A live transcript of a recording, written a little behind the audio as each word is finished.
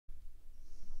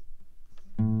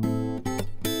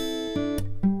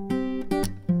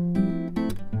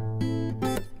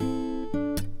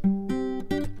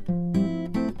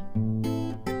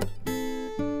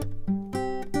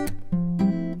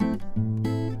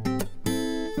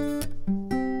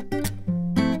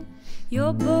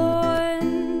You're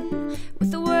born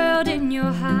with the world in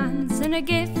your hands and a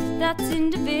gift that's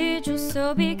individual,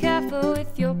 so be careful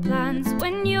with your plans.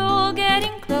 When you're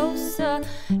getting closer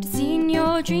to seeing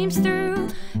your dreams through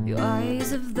the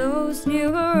eyes of those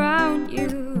new around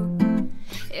you.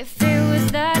 If it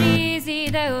was that easy,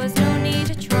 there was no need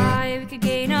to try. We could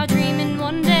gain our dream in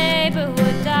one day, but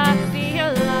would that be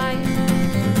a lie?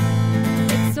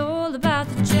 It's all about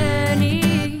the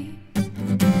journey.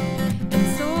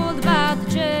 It's all about the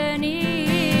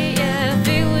journey. Yeah, if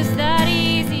it was that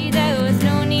easy, there was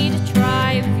no need to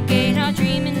try. We could gain our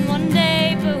dream in one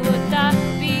day, but would that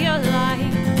be a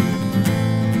lie?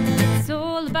 It's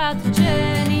all about the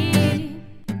journey.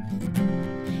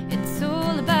 It's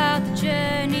all about the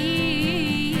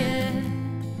journey, yeah.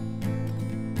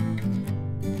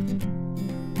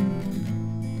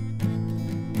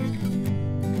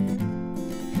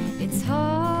 It's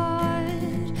hard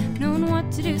knowing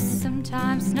what to do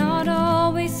sometimes, not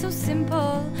always so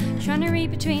simple. Trying to read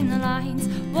between the lines.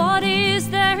 What is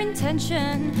their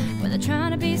intention when they're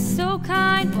trying to be so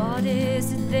kind? What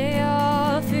is it they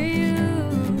offer you?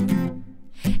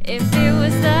 If it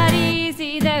was that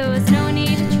easy, there was no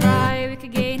need to try. We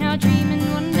could gain our dream in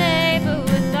one day, but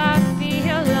would that be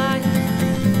a lie?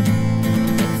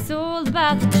 It's all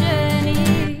about the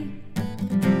journey.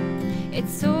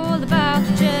 It's all about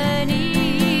the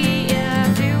journey.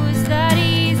 Yeah, if it was that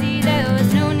easy, there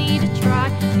was no need to try.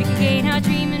 We could gain our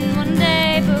dream in one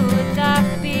day, but would that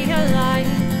be a lie?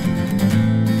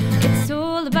 It's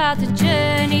all about the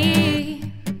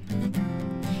journey.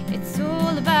 It's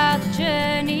all about the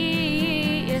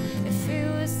journey. If it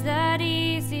was that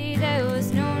easy, there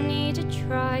was no need to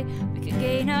try. We could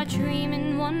gain our dream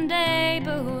in one day,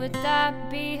 but would that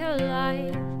be a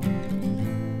lie?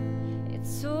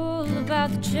 It's all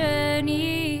about the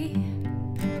journey.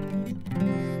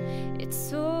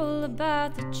 It's all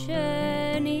about the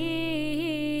journey,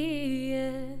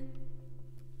 yeah.